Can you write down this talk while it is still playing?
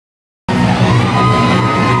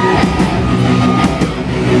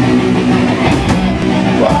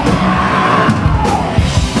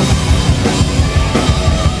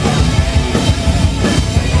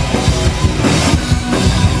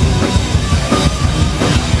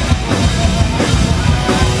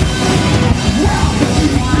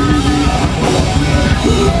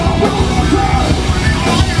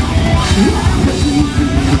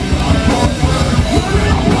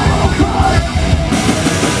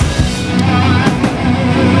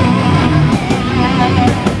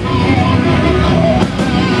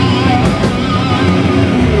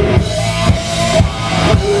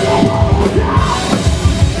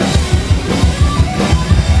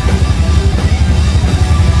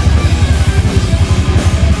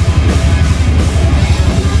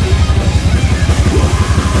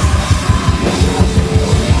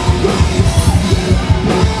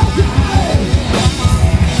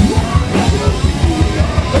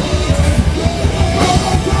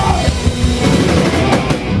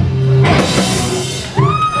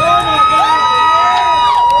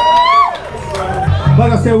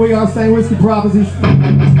we are SxWxP Prophecies.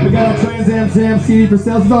 We got our Trans Am Jam CD for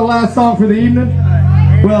sale. This is our last song for the evening.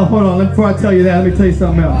 Well, hold on, before I tell you that, let me tell you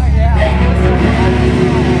something else.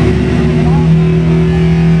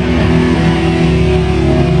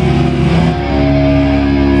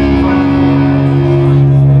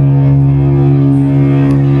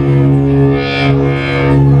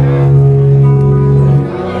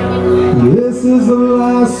 This is the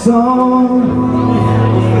last song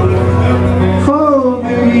for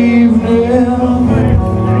the evening.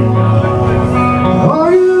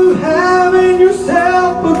 Are you having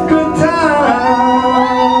yourself a good time?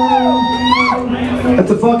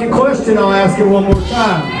 That's a fucking question, I'll ask it one more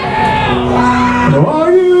time.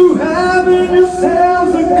 Are you having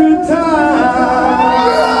yourselves a good time?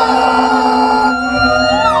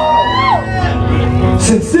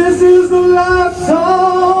 Since this is the last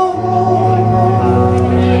song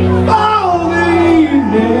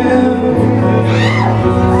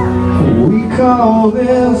call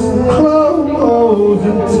this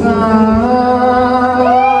closing time.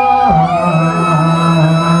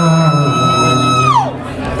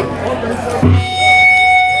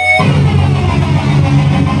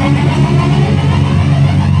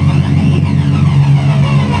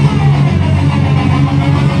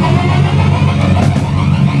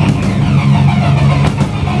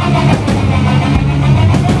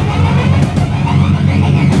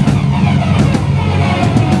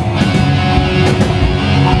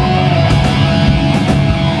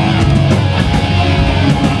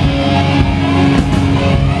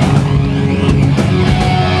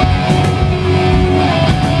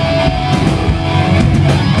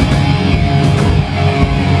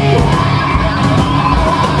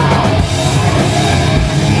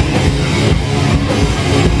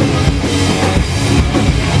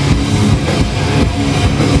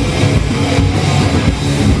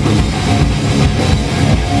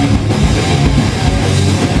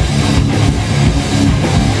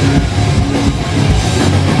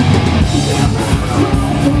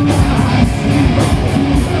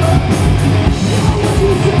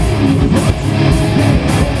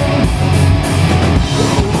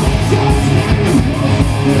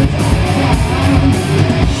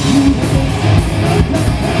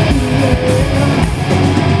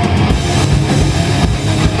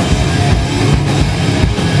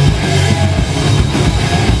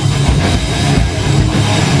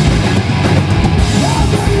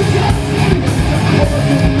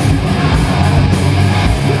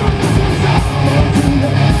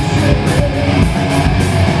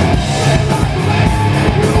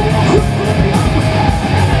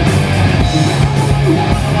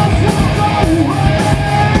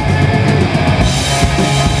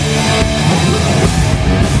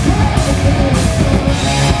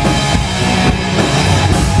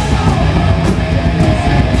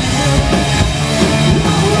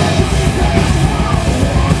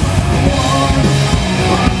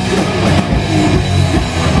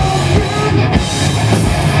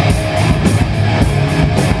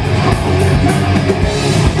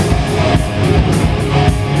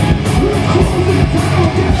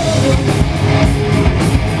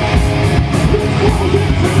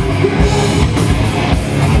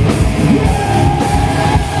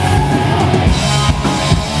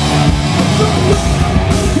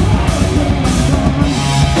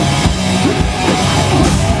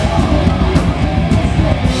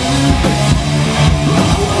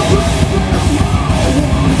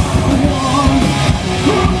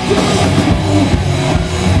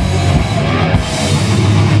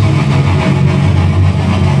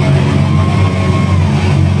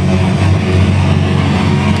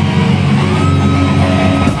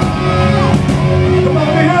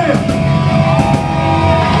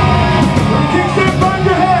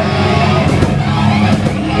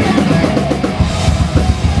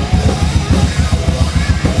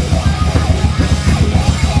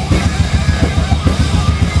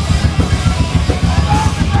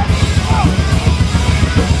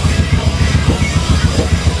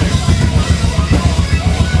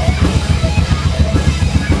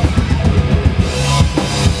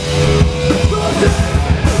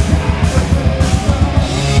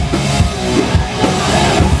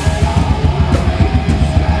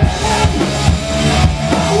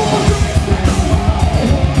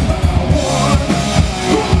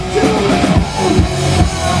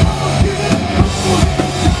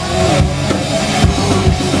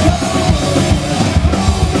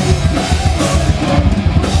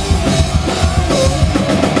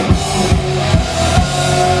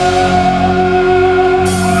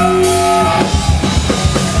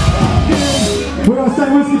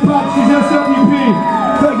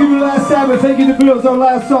 with Thank You to Bill is our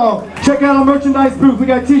last song. Check out our merchandise booth. We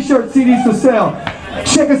got t-shirts, CDs for sale.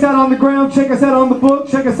 Check us out on the ground, check us out on the book,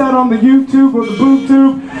 check us out on the YouTube or the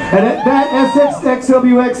BoomTube, and at that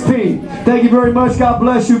SxWxP. Thank you very much. God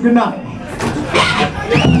bless you. Good night.